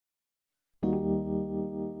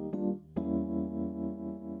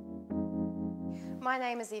My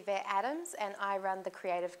name is Yvette Adams and I run the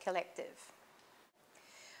Creative Collective.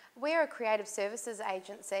 We're a creative services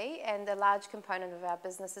agency and a large component of our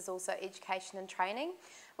business is also education and training.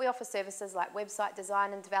 We offer services like website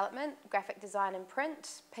design and development, graphic design and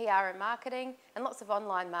print, PR and marketing, and lots of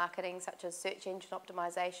online marketing such as search engine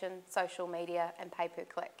optimization, social media and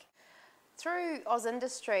pay-per-click. Through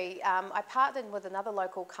AusIndustry, I partnered with another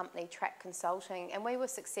local company, Track Consulting, and we were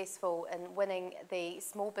successful in winning the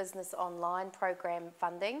Small Business Online program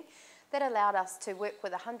funding that allowed us to work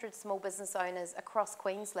with 100 small business owners across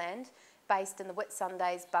Queensland, based in the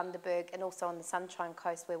Whitsundays, Bundaberg, and also on the Sunshine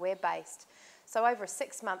Coast where we're based. So over a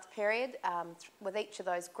 6-month period, with each of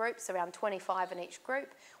those groups, around 25 in each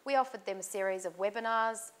group, we offered them a series of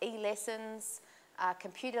webinars, e-lessons,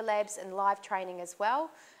 computer labs and live training as well.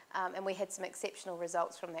 And we had some exceptional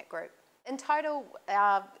results from that group. In total,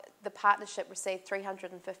 the partnership received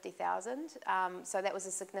 $350,000, so that was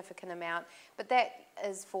a significant amount, but that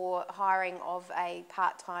is for hiring of a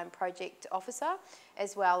part-time project officer,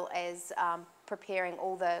 as well as preparing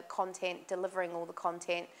all the content, delivering all the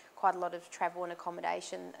content, quite a lot of travel and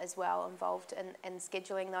accommodation as well involved in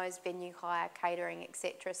scheduling those, venue hire, catering,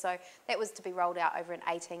 etc. So that was to be rolled out over an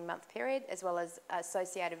 18-month period, as well as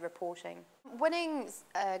associated reporting. Winning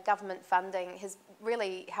government funding has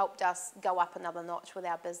really helped us go up another notch with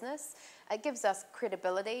our business. It gives us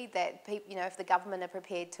credibility that if the government are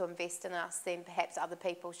prepared to invest in us, then perhaps other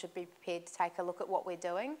people should be prepared to take a look at what we're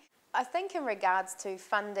doing. I think in regards to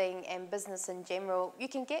funding and business in general, you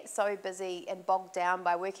can get so busy and bogged down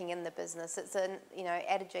by working in the business. It's an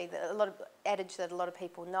adage that a lot of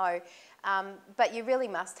people know, but you really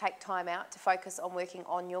must take time out to focus on working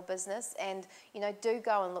on your business. And do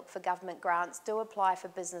go and look for government grants. Do apply for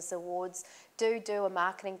business awards. Do a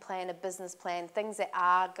marketing plan, a business plan, things that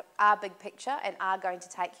are big picture and are going to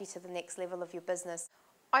take you to the next level of your business.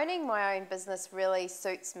 Owning my own business really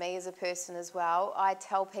suits me as a person as well. I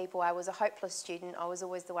tell people I was a hopeless student. I was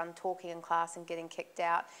always the one talking in class and getting kicked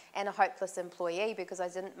out, and a hopeless employee because I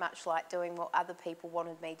didn't much like doing what other people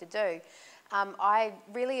wanted me to do. I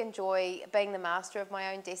really enjoy being the master of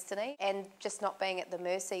my own destiny and just not being at the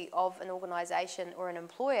mercy of an organisation or an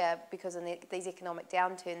employer, because in these economic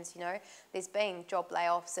downturns, there's been job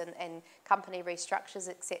layoffs and company restructures,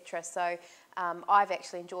 etc. So I've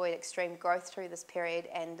actually enjoyed extreme growth through this period,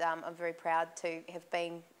 and I'm very proud to have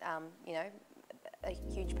been, a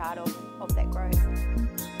huge part of that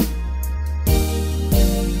growth.